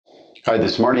Hi,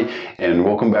 this is Marty, and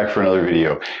welcome back for another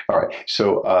video. All right,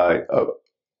 so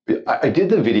I did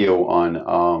the video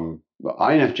on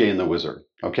INFJ and the Wizard,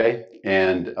 okay?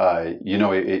 And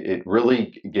it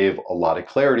really gave a lot of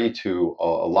clarity to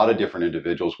a lot of different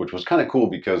individuals, which was kind of cool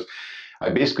because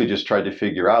I basically just tried to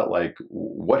figure out like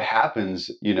what happens,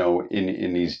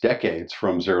 in these decades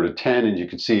from 0 to 10, and you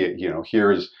can see it.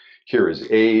 Here is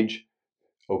age,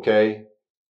 okay?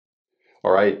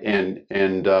 All right,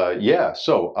 and yeah,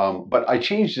 so but I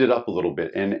changed it up a little bit,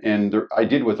 and I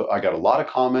got a lot of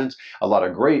comments, a lot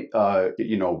of great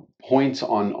points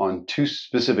on two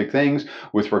specific things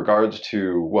with regards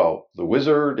to, well, the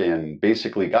wizard, and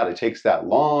basically, God, it takes that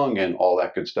long and all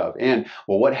that good stuff, and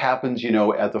well, what happens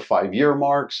at the 5 year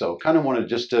mark? So kind of wanted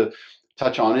just to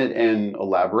touch on it and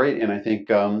elaborate, and I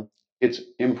think it's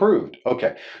improved.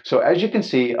 Okay, so as you can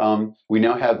see, we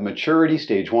now have maturity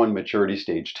stage 1, maturity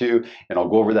stage 2, and I'll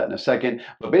go over that in a second.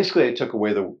 But basically, I took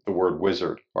away the word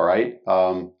wizard. All right, I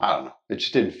don't know, it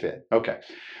just didn't fit. Okay,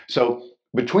 so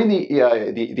between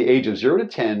the age of 0 to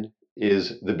 10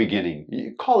 is the beginning.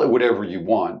 You call it whatever you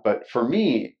want, but for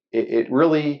me, it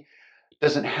really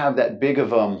doesn't have that big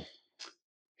of a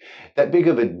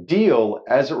deal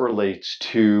as it relates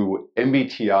to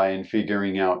MBTI and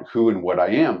figuring out who and what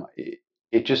I am.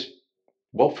 It just,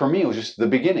 well, for me, it was just the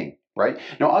beginning, right?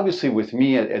 Now, obviously, with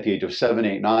me at the age of 7,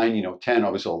 8, 9, 10,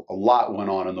 obviously a lot went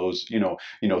on in those,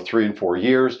 3 and 4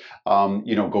 years,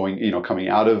 going, coming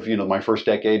out of, my first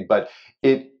decade, but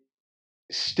it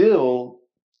still,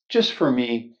 just for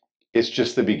me, it's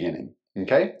just the beginning.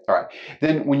 Okay. All right.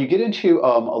 Then when you get into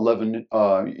 11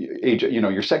 age,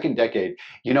 your second decade,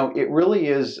 it really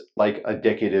is like a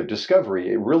decade of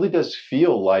discovery. It really does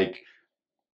feel like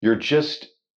you're just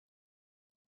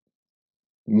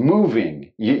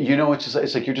moving.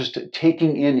 It's like you're just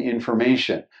taking in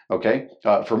information. Okay.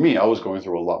 For me, I was going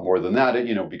through a lot more than that,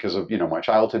 because of my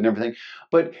childhood and everything.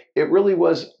 But it really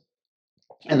was,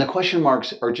 and the question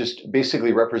marks are just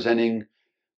basically representing.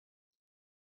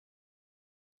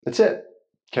 That's it.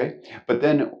 Okay. But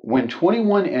then when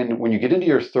 21 and when you get into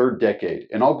your third decade,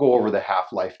 and I'll go over the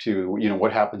half life too,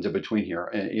 what happens in between here,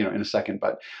 in a second.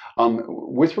 But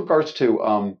with regards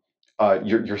to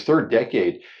your third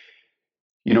decade,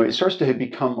 it starts to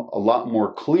become a lot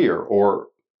more clear or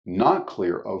not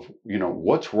clear of,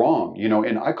 what's wrong,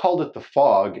 and I called it the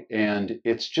fog. And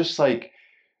it's just like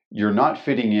you're not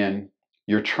fitting in.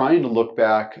 You're trying to look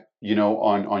back,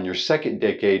 on your second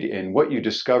decade and what you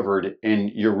discovered,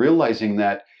 and you're realizing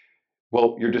that,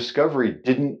 well, your discovery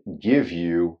didn't give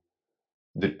you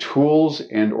the tools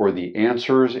and or the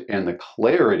answers and the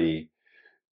clarity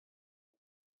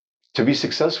to be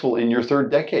successful in your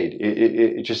third decade.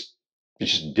 It just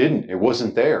didn't. It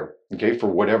wasn't there. Okay,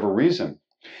 for whatever reason.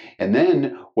 And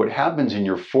then what happens in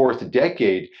your fourth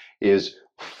decade is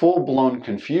full-blown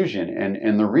confusion.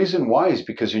 And the reason why is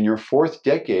because in your fourth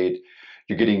decade,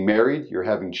 you're getting married, you're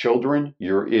having children,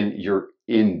 you're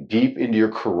in deep into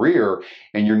your career,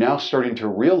 and you're now starting to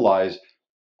realize,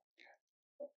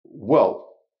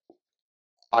 well,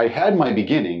 I had my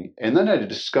beginning, and then I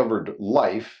discovered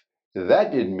life.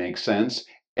 That didn't make sense.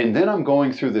 And then I'm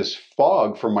going through this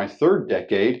fog for my third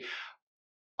decade.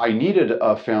 I needed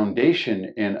a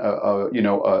foundation and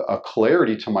a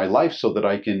clarity to my life so that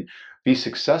I can be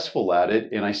successful at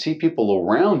it. And I see people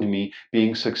around me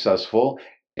being successful,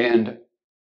 and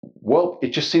well, it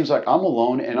just seems like I'm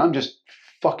alone and I'm just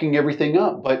fucking everything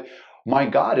up. But my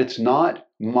God, it's not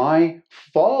my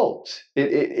fault.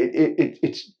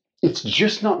 It's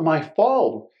just not my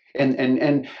fault.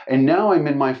 And now I'm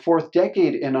in my fourth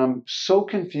decade and I'm so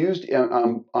confused.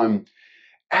 And I'm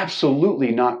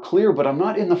absolutely not clear, but I'm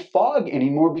not in the fog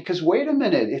anymore because wait a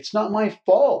minute, it's not my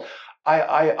fault.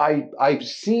 I've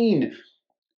seen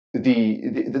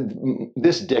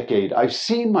this decade. I've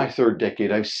seen my third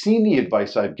decade. I've seen the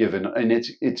advice I've given, and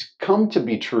it's come to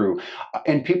be true.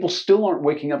 And people still aren't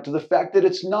waking up to the fact that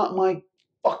it's not my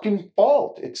fucking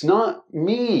fault. It's not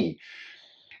me.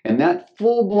 And that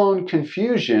full blown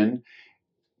confusion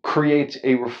creates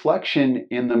a reflection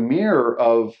in the mirror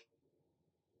of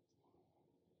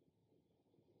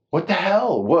what the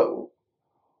hell?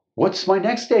 What's my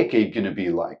next decade going to be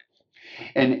like?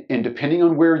 And depending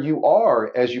on where you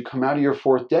are as you come out of your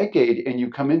fourth decade and you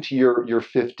come into your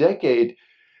fifth decade,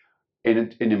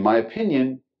 and in my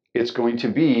opinion, it's going to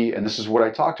be, and this is what I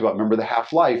talked about. Remember the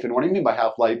half life, and what I mean by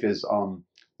half life is,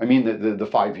 I mean the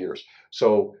 5 years.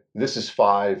 So this is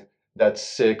 5, that's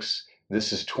 6,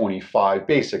 this is 25,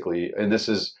 basically, and this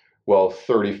is, well,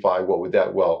 35. What would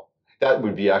that? Well, that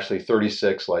would be actually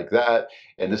 36, like that,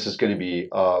 and this is going to be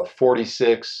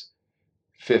 46,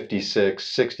 56,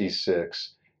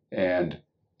 66, and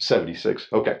 76.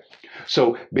 Okay.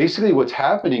 So basically what's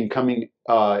happening coming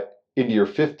into your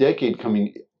fifth decade,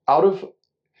 out of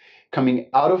coming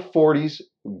out of 40s,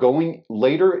 going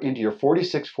later into your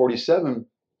 46, 47,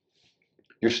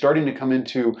 you're starting to come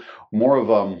into more of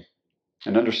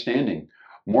an understanding,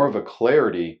 more of a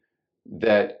clarity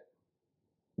that,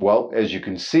 well, as you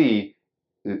can see,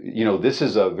 this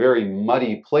is a very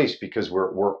muddy place because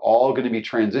we're all going to be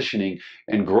transitioning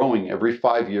and growing every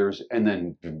 5 years and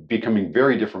then becoming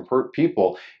very different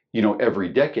people, every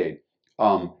decade.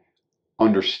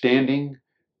 Understanding,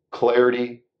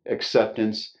 clarity,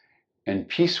 acceptance, and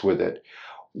peace with it.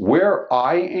 Where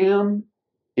I am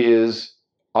is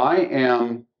I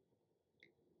am,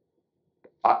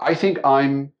 I think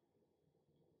I'm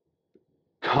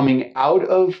coming out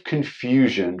of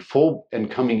confusion, full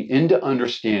and coming into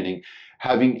understanding,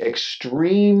 having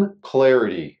extreme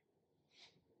clarity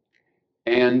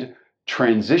and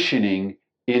transitioning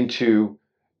into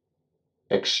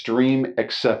extreme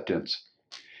acceptance.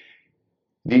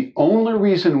 The only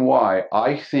reason why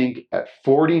I think at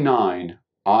 49,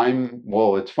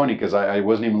 well, it's funny because I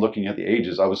wasn't even looking at the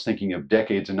ages. I was thinking of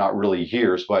decades and not really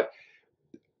years, but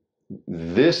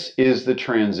this is the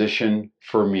transition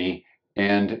for me.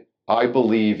 And I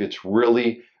believe it's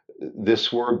really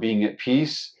this word being at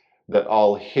peace that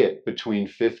I'll hit between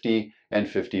 50 and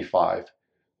 55.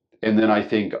 And then I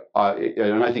think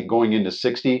going into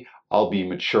 60, I'll be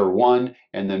mature 1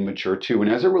 and then mature 2.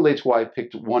 And as it relates why I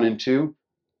picked 1 and 2,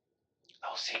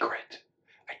 little secret.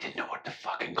 I didn't know what to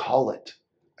fucking call it.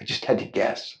 I just had to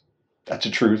guess. That's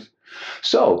the truth.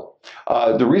 So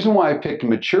the reason why I picked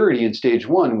maturity in stage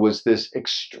 1 was this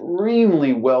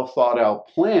extremely well thought out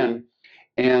plan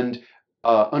and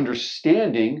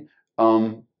understanding.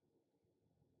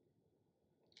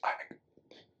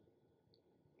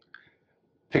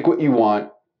 Pick what you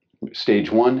want.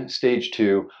 Stage 1, stage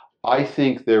 2. I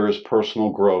think there is personal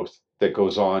growth that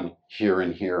goes on here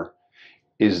and here.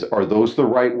 Are those the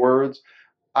right words?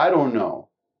 I don't know.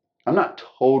 I'm not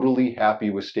totally happy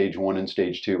with stage 1 and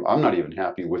stage 2. I'm not even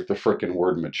happy with the frickin'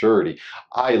 word maturity.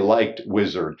 I liked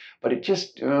wizard, but it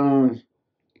just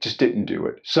didn't do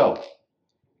it. So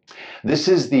this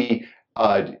is the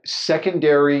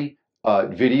secondary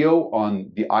video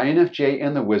on the INFJ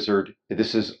and the wizard.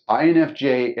 This is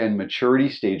INFJ and maturity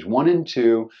stage 1 and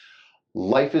 2.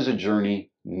 Life is a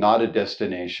journey, not a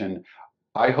destination.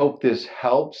 I hope this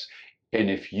helps. And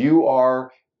if you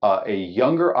are a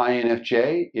younger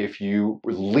INFJ, if you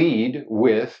lead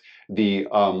with the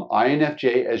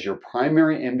INFJ as your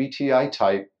primary MBTI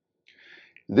type,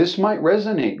 this might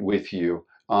resonate with you.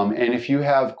 And if you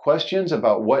have questions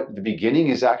about what the beginning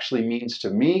is actually means to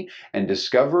me and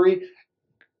discovery,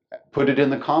 put it in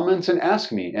the comments and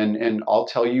ask me, and I'll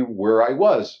tell you where I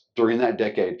was during that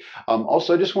decade.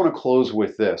 Also, I just want to close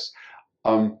with this.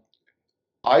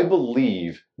 I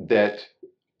believe that,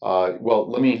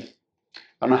 well,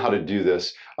 I don't know how to do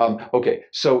this. Okay,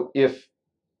 so if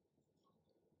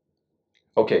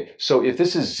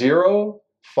this is 0,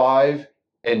 5,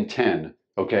 and 10,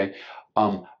 okay,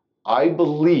 I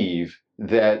believe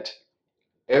that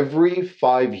every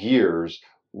 5 years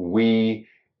we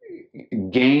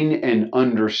gain an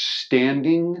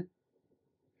understanding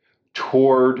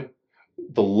toward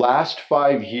the last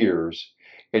 5 years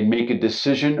and make a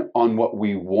decision on what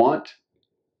we want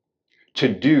to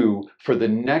do for the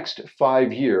next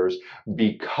 5 years,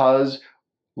 because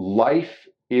life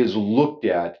is looked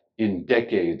at in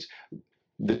decades.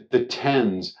 The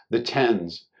tens, the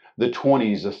 20s, the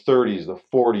 30s, the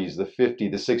 40s, the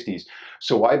 50s, the 60s.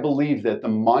 So I believe that the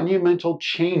monumental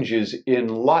changes in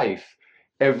life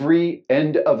every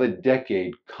end of a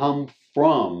decade come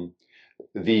from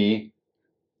the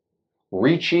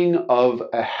reaching of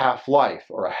a half life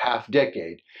or a half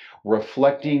decade,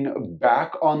 reflecting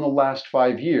back on the last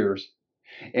 5 years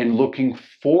and looking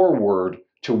forward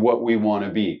to what we want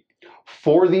to be.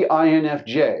 For the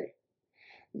INFJ,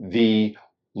 the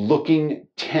looking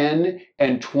 10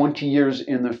 and 20 years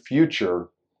in the future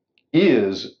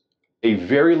is a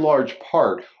very large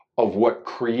part of what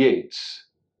creates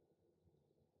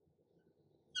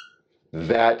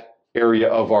that area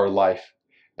of our life.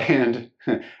 And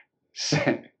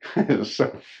it's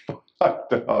so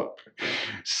fucked up.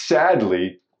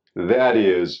 Sadly, that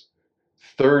is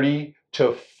 30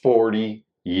 to 40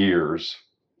 years.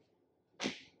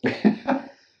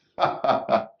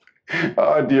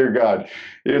 Oh, dear God.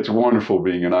 It's wonderful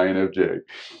being an INFJ.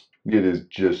 It is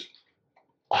just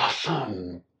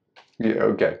awesome. Yeah,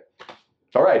 okay.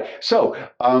 All right. So,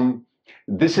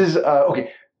 this is,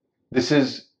 okay. This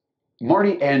is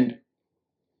Marty, and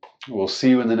we'll see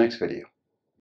you in the next video.